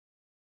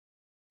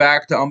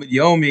Back to Amud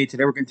Yomi.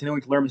 Today we're continuing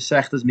to learn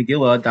Masechtas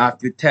Megillah,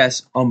 Daf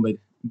Yutes Amud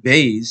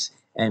Beis,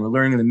 and we're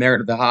learning the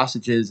merit of the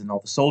hostages and all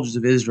the soldiers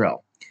of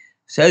Israel.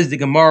 Says the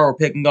Gemara, we're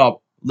picking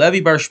up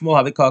Levi Bar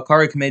Shmuel Havika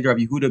Kari Kamed Rav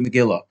Yehuda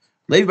Megillah.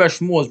 Levi Bar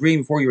Shmuel is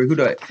reading before you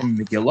Yehuda from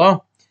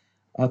Megillah.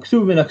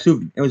 Ksuvim and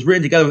Aksuvim. It was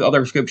written together with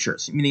other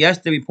scriptures. Meaning,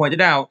 yesterday we pointed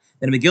out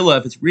that in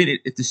Megillah,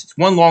 if it's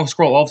one long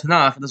scroll all of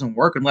Tanakh, it doesn't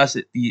work unless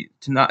the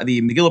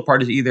Megillah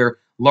part is either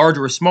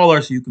larger or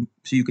smaller, so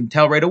you can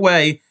tell right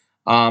away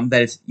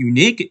that it's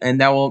unique,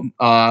 and that will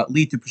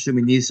lead to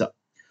pursuing Nisa.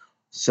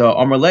 So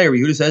Amar Leir,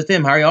 Yehuda says to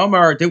him, Hari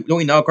Amar, don't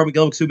we know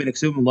Megillah Ksubim and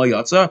Ksubim Lo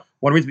Yatsa?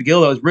 One reads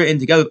Megillah was written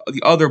together with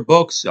the other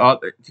books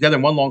together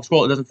in one long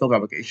scroll. It doesn't fill the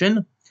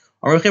obligation.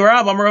 Amar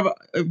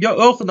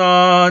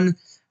Yochanan,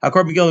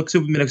 Hakar Megillah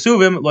Ksubim and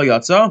Ksubim Lo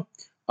Yatsa,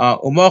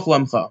 Umach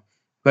Lamcha.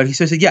 But he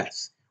says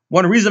yes.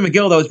 One reason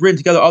Megillah that was written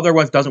together, other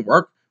ones doesn't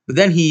work. But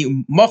then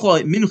he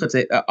Machla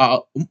Minuchat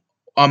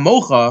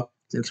Amocha,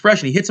 it's an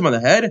expression. He hits him on the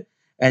head.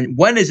 And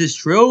when is this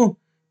true?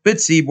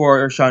 Bitzibor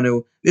or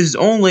Shanu. This is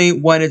only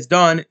when it's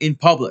done in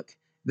public.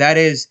 That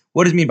is,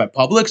 what does it mean by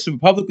public? So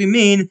public we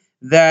mean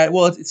that,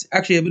 well, it's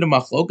actually a bit of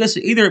machlokas.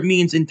 Either it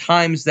means in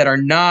times that are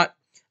not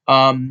the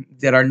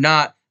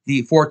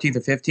 14th or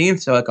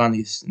 15th, so like on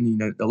the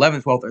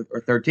 11th, 12th,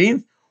 or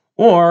 13th,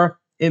 or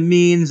it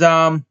means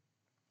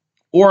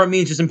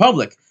just in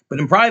public. But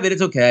in private,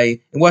 it's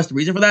okay. And what's the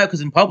reason for that?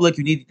 Because in public,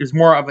 there's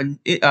more of a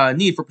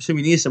need for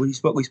pursuing Nisa, which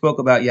we spoke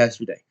about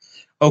yesterday.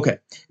 Okay.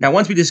 Now,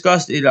 once we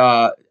discussed it,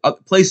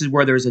 places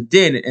where there's a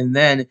din, and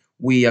then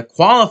we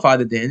qualify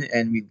the din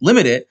and we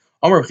limit it.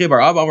 Amar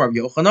Chibar Abba, Amar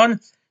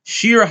Yochanan,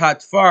 Shir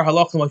Hatfar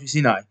Halach Moshe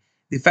Sinai.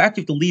 The fact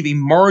you have to leave a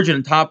margin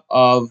on top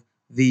of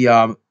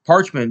the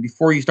parchment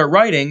before you start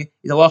writing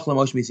is Halach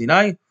Moshe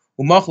Sinai.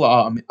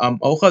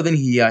 Umachla then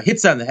he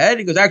hits on the head.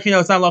 He goes, actually,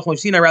 no, it's not Halach Moshe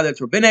Sinai, rather it's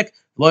rabbinic.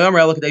 We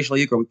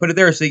put it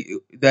there so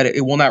that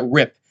it will not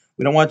rip.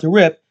 We don't want it to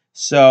rip,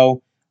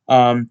 so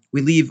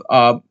we leave.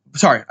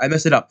 Sorry, I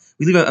messed it up.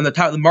 We leave it on the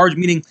top of the margin,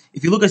 meaning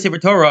if you look at Sefer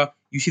Torah,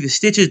 you see the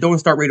stitches don't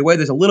start right away.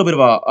 There's a little bit of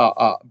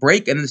a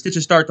break, and then the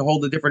stitches start to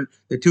hold the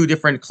two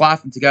different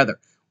klafim together.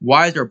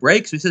 Why is there a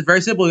break? So he says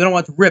very simple. You don't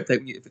want to rip.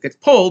 If it gets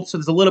pulled, so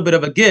there's a little bit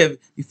of a give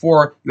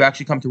before you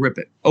actually come to rip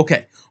it.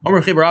 Okay.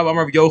 Amar Chibar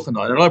Amar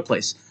Yochanan, another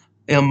place.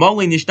 I don't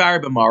really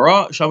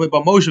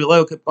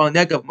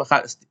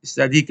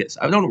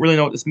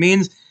know what this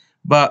means,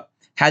 but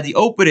had the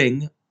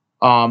opening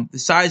the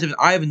size of an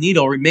eye of a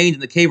needle remained in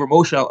the cave where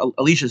Moshe and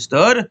Elisha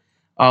stood.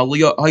 So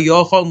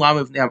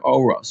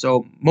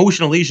Moshe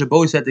and Elisha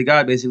both said to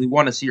God, basically, we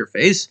want to see your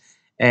face,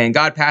 and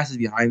God passes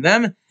behind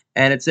them.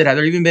 And it said, had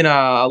there even been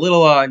a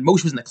little,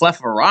 Moshe was in the cleft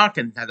of a rock,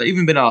 and had there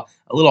even been a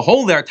little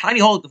hole there, a tiny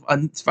hole,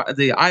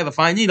 the eye of a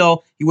fine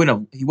needle, he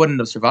wouldn't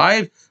have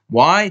survived.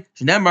 Why?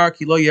 Because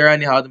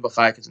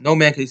no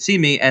man could see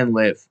me and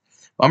live.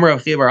 Another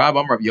statement,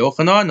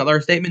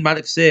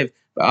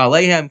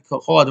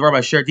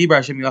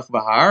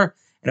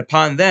 and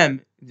upon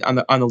them, on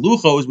the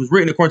luchos, was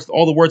written according to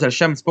all the words that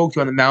Hashem spoke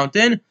to on the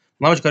mountain.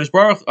 This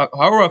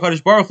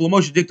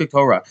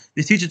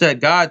teaches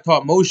that God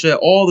taught Moshe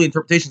all the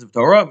interpretations of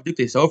Torah,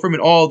 and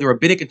all the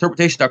rabbinic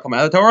interpretations that come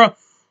out of the Torah.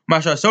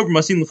 And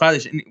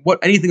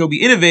anything that will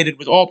be innovated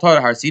was all taught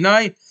at Har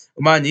Sinai.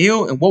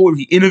 And what would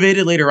be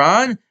innovated later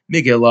on?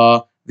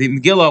 Megillah. The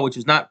Megillah, which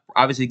was not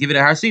obviously given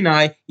at Har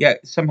Sinai,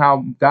 yet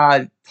somehow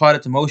God taught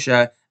it to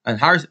Moshe on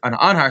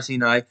Har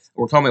Sinai,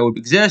 or told me it would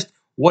exist.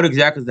 What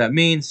exactly does that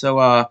mean?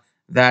 So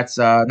that's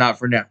not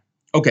for now.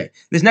 Okay,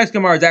 this next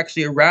Gemara is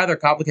actually a rather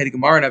complicated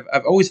Gemara, and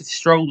I've always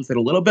struggled with it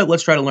a little bit.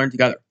 Let's try to learn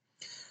together.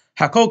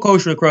 Hakol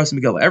kosher across the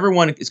Megillah.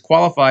 Everyone is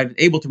qualified and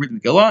able to read the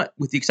Megillah,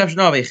 with the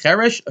exception of a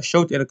cheresh, a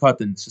shota, and a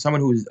katan. So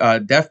someone who is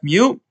deaf,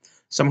 mute,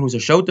 someone who's a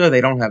shota,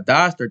 they don't have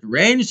das, they're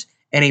deranged,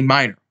 and a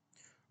minor.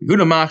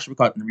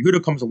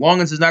 Yehuda comes along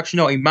and says, actually,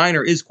 no, a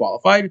minor is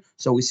qualified.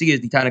 So we see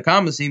as the Tanna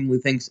Kama seemingly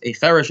thinks a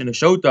cheresh and a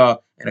shota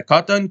and a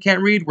katan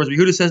can't read, whereas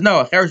Yehuda says,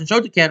 no, a cheresh and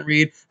shota can't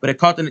read, but a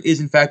katan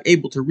is in fact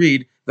able to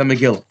read the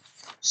Megillah.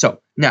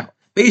 So now,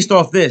 based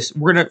off this,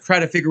 we're going to try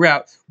to figure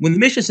out, when the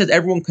Mishnah says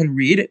everyone can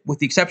read, with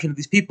the exception of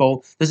these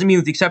people, doesn't mean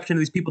with the exception of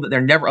these people that they're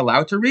never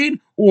allowed to read,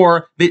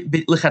 or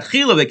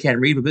l'chatchila they can't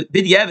read, but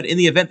b'diavad, in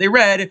the event they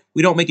read,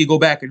 we don't make you go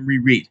back and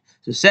reread.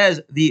 So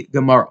says the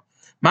Gemara,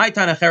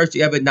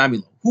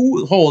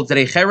 who holds that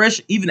a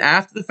cheresh, even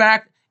after the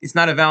fact, it's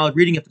not a valid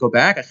reading, you have to go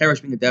back, a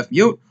cheresh being a deaf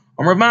mute,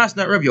 or Rav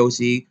Masna, Rav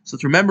Yossi. So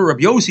to remember, Rav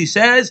Yossi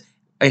says,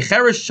 a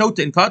cheresh,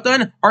 shota, and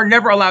katan are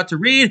never allowed to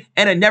read,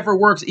 and it never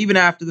works even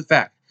after the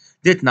fact.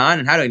 Ditnan,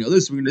 and how do I know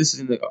this? This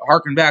is in the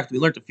harken back to we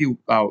learned a few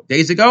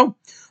days ago.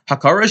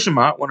 Hakara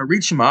Shema, want to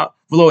read Shema,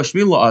 v'lo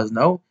hashmilu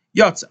la'azno,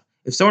 yatsa.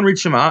 If someone reads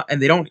Shema and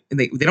they don't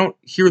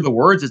hear the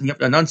words, and you have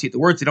to enunciate the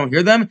words, they don't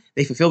hear them,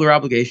 they fulfill their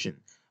obligation.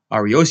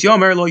 Arios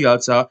Yomer lo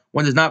yatsa,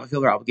 one does not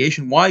fulfill their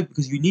obligation. Why?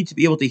 Because you need to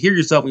be able to hear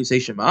yourself when you say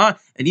Shema,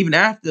 and even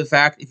after the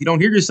fact, if you don't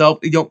hear yourself,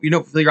 you don't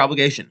fulfill your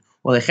obligation.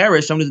 Well, a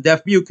cheresh, someone who's a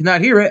deaf mute,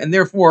 cannot hear it, and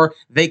therefore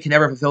they can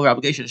never fulfill their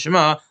obligation of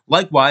Shema.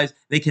 Likewise,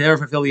 they can never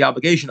fulfill the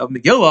obligation of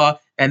Megillah,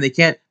 and they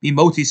can't be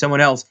moti someone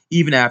else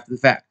even after the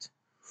fact.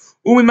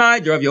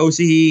 Umimai Rav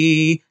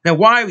Yossi. Now,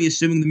 why are we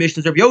assuming the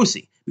Mishnah is Rav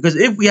Yossi? Because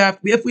if we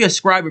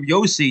ascribe Rav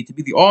Yossi to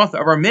be the author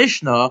of our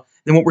Mishnah,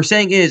 then what we're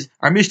saying is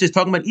our Mishnah is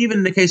talking about even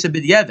in the case of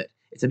B'diavad.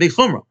 It's a big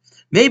chumrah.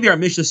 Maybe our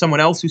Mishnah is someone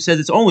else who says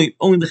it's only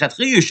the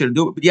Chatchiyah you shouldn't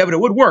do it, but B'diavad it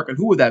would work. And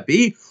who would that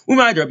be?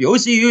 Umimai Rav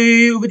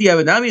Yossi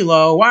B'diavad Nami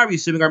Lo. Why are we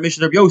assuming our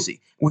Mishnah is Rav Yossi?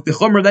 With the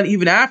chumrah, then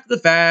even after the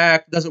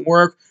fact it doesn't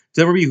work.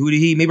 Maybe our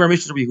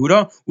Mishnah is Rabbi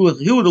Yehuda. And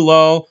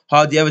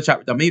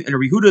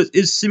Rabbi Yehuda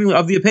is seemingly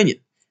of the opinion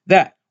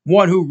that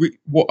one who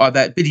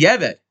that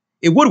b'diavad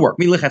it would work.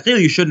 I mean,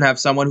 lechatchila you shouldn't have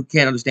someone who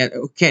can't understand,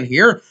 who can't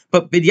hear,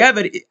 but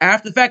b'diavad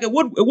after the fact it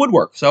would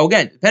work. So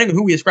again, depending on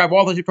who we ascribe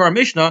authorship to our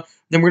Mishnah,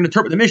 then we're going to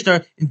interpret the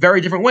Mishnah in very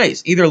different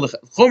ways. Either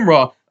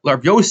chumrah,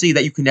 Rav Yossi,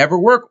 that you can never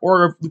work,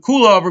 or the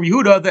kula of Rabbi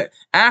Yehuda that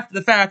after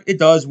the fact it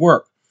does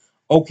work.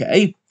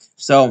 Okay,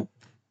 so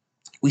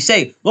we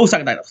say, can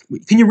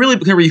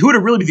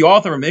Yehuda really be the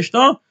author of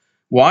Mishnah?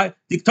 Why?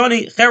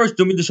 Because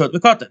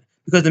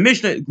the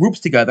Mishnah groups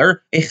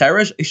together a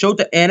cheresh, a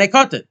shota, and a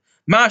katan.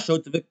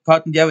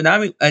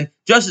 And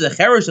just as a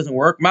cheresh doesn't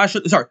work,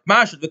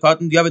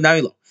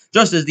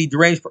 just as the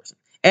deranged person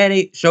and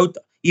a shota,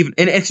 and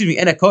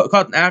a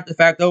katan after the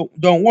fact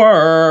don't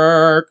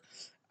work.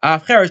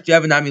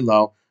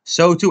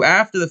 So too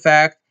after the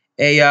fact,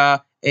 a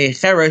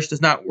cheresh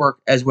does not work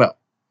as well.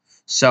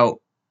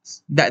 So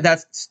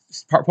that's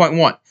point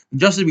one.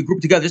 Just as we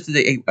group together, just as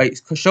a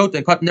shota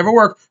and katan never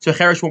work, so a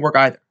cheresh won't work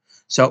either.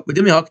 So, but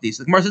the Gemara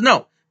says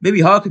no.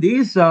 Maybe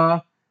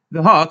the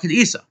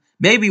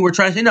maybe we're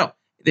trying to say no.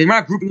 They're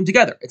not grouping them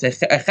together. It's a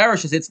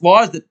cheresh has its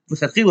laws that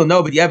l'chatchila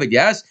no, but yevad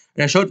yes,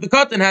 and a shota the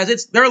katan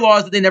has their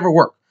laws that they never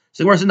work.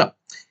 So the Gemara says no.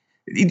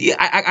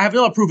 I have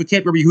no proof it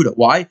can't be Rabbi Yehuda.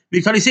 Why?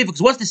 Because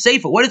what's the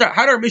seifa?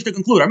 How did our Mishnah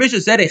conclude? Our Mishnah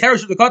said a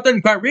cheresh the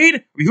katan can't read.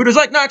 Rabbi Yehuda's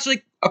like, no,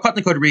 actually, a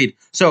katan could read.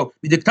 So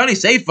the Diktani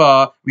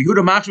seifa, Rabbi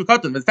Yehuda machshu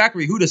katan. The fact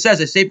Rabbi Yehuda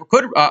says a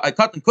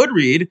katan could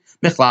read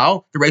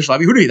mechlal the reish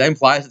Rabbi Yehuda. That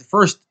implies that the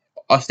first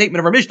statement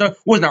of our Mishnah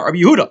was not Rabbi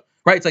Yehuda,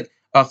 right? It's like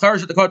a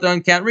cheresh the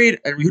katan can't read,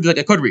 and Rabbi Yehuda's like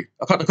a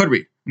katan could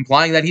read,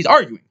 implying that he's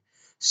arguing.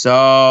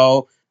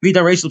 So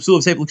midah reish l'psul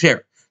of seif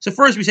l'ksher. So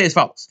first we say as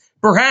follows: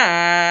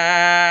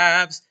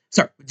 perhaps.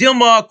 Sorry,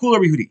 Dilma Kula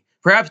Rehudi.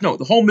 Perhaps no,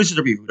 the whole mission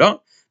of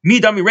Yehuda.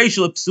 Midami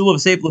racial psul of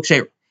safe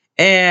l'ksher.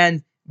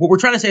 And what we're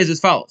trying to say is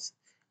as follows.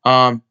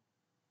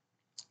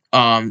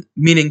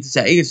 Meaning to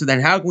say, so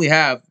then how can we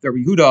have the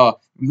Yehuda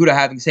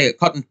having say a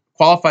katan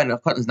qualified and a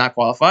katan is not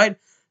qualified?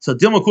 So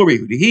Dilma Kula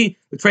Rehudi. He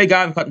the trey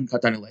guy and katan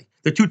katanile.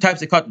 There are two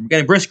types of katan. We're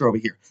getting brisker over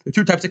here. There are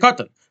two types of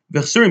katan.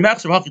 The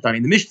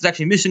mission is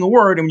actually missing a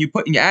word, and when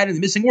you add in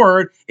the missing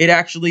word, it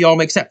actually all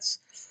makes sense.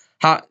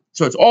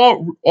 So it's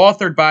all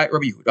authored by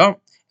Rabbi Yehuda.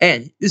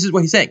 And this is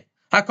what he's saying.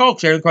 Hakol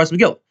ksher across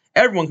Megillah.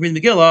 Everyone can read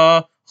the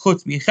Megillah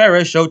chutz mi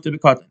cheresh shota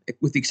b'katan,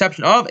 with the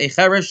exception of a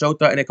cheresh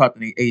shota and a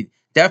katan, a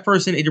deaf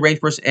person, a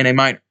deranged person, and a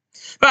minor.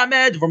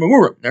 V'amed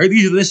v'mamurim. Now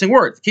these are the missing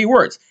words, key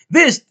words.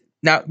 This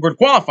now we're to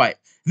qualify it.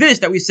 This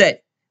that we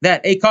say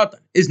that a katan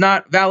is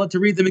not valid to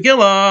read the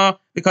Megillah.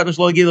 The katan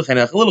shlo gil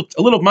chinuch, a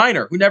little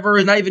minor who never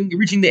is not even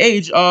reaching the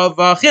age of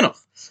chinuch.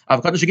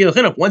 Once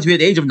you hit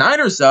the age of 9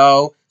 or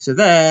so, so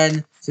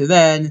then.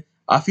 Then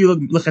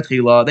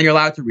you're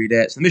allowed to read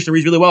it. So the Mishnah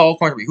reads really well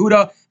according to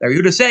Yehuda. That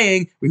Yehuda is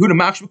saying, Yehuda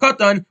machshu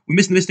katan, we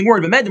missed the missing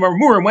word. But when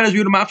is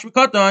Yehuda machshu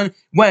katan?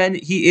 When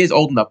he is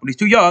old enough. When he's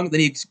too young, then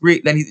he's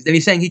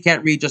saying he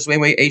can't read just the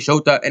way a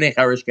shota and a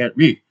cheresh can't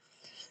read.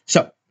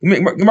 So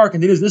Gemara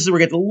continues. This is where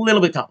it gets a little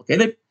bit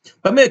complicated.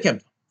 But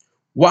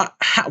why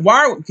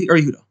are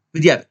Yehuda?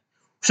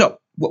 So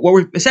what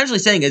we're essentially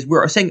saying is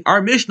we're saying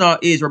our Mishnah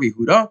is Rabbi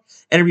Yehuda,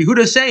 and Rabbi Yehuda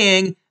is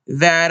saying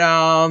that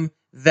our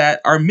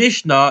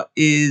Mishnah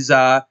is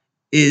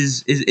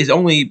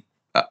only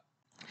that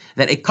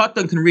a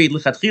katan can read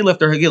l'chatchila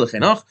after hagil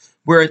chinuch,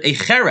 whereas a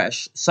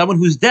cheresh, someone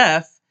who's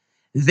deaf,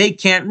 they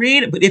can't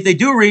read, but if they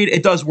do read,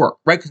 it does work,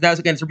 right? Because that's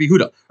against Rabbi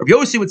Yehuda. Rabbi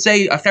Yossi would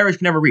say a cheresh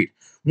can never read.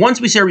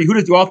 Once we say Rabbi Yehuda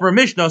is the author of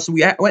Mishnah, so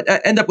we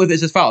end up with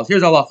this as follows.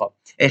 Here's halacha: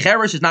 a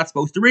cheresh is not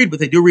supposed to read, but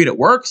they do read, it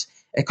works.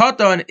 A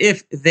katan,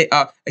 if they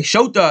a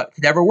shota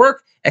can never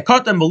work. A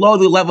katan below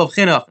the level of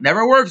chinuch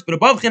never works, but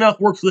above chinuch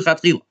works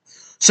l'chatchila.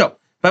 So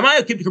now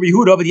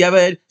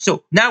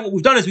what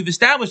we've done is we've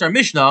established our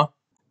Mishnah.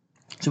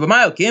 So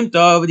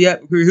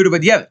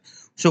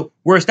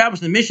we're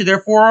establishing the Mishnah,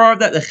 therefore,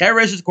 that the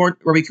cheresh is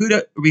Rabbi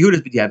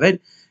Yehuda's b'diavad.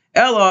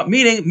 Ella,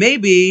 meaning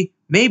maybe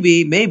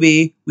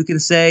we can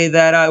say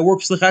that it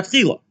works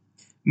l'chatchila.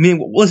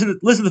 Meaning, listen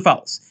to the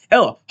follows.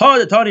 Ella,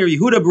 ha-da-tani or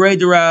Yehuda b'rei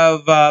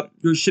derav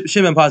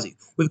Shimon Pazi.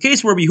 With a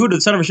case where Yehuda, the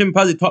son of Shimon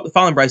Pazi, taught the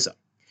following brisa.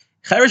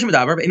 Cheresh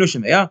medaber ve'eno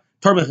shemea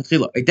tar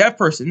l'chatchila. A deaf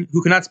person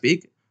who cannot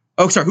speak,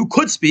 who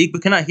could speak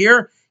but cannot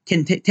hear,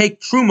 can take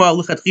truma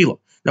l'chatchila.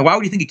 Now, why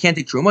would you think he can't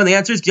take truma? And the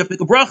answer is you have to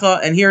make a bracha,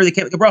 and here they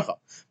can't make a bracha.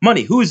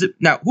 Money. Who is it?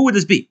 Now, who would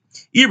this be?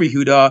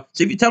 Yehuda.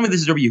 So if you tell me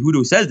this is Rabbi Yehuda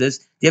who says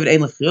this, Diavad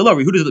ein l'chatchila.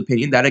 Rabbi Yehuda's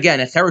opinion that again,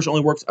 a cheresh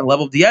only works on the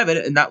level of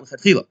diavad and not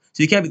l'chatchila.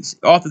 So you can't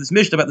author this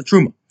Mishnah about the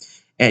truma.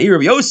 And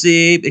Rabbi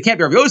Yossi, it can't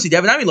be Rabbi Yossi.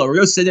 Diavad amilo. Rabbi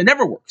Yossi said it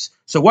never works.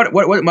 So what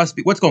must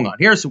be? What's going on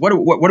here? So what do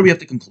we have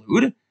to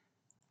conclude?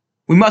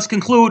 we must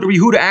conclude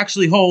Yehuda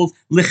actually holds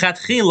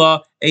lichatchila,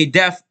 a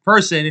deaf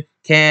person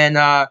can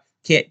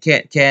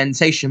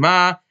say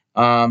Shema,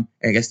 I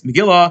guess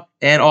Megillah,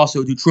 and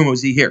also do Truma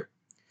Z here.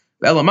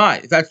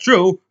 Elamai. If that's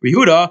true,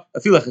 Yehuda,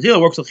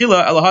 works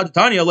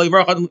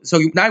So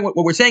now what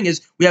we're saying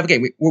is we have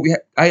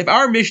I have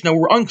our Mishnah.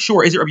 We're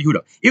unsure is it Rabbi Yehuda.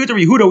 If it's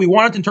Rabbi Yehuda, we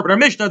wanted to interpret our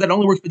Mishnah that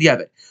only works with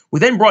Yevet.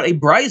 We then brought a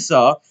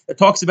brisa that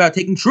talks about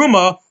taking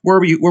truma, where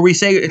we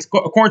say it's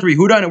according to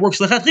Yehuda and it works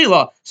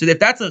lechatchila. So if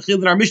that's lechatchila,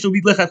 then our Mishnah will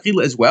be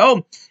lechatchila as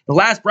well. The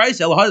last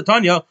brisa,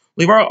 Elahadatanya,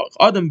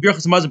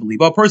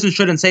 a person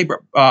shouldn't say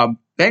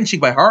benching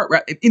by heart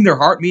in their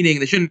heart, meaning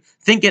they shouldn't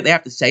think it; they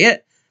have to say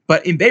it.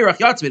 But in Beirach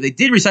Yatzveh, they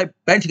did recite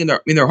benching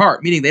in their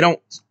heart, meaning they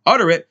don't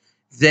utter it.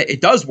 That it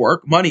does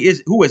work. Money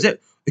is who is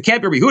it? It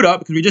can't be Rabbi Yehuda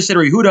because we just said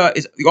Rabbi Yehuda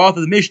is the author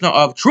of the Mishnah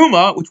of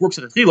Truma, which works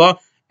at Chila.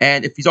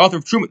 And if he's author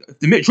of Truma, if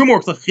the Truma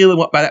works like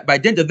Chila, by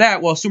dint of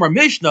that, well, assume our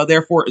Mishnah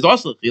therefore is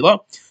also Chila.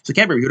 So it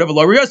can't be Rabbi Yehuda.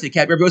 But Rabbi Yossi, it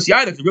can't be Rabbi Yossi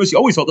either because Rabbi Yossi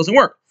always told it doesn't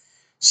work.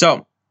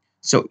 So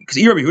because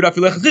Rabbi Yehuda, if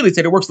you Lechachila,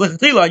 said it works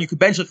Lechachila, and you could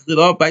bench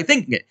Lechachila by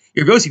thinking it.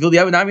 Rabbi Yossi feel you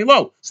have an Nami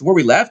low. So where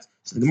we left.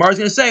 So the Gemara is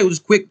going to say, we'll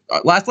just quick,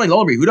 last line,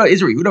 Rabbi Yehuda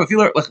is Rabbi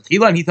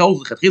Yehuda, and he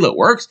tells Lechatchila it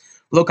works.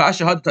 So Rabbi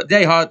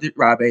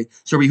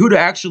Yehuda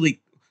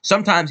actually,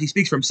 sometimes he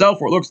speaks for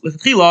himself where it works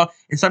Lechatchila,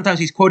 and sometimes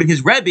he's quoting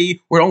his Rebbe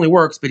where it only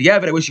works. But yeah,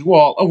 but I wish you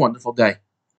all a wonderful day.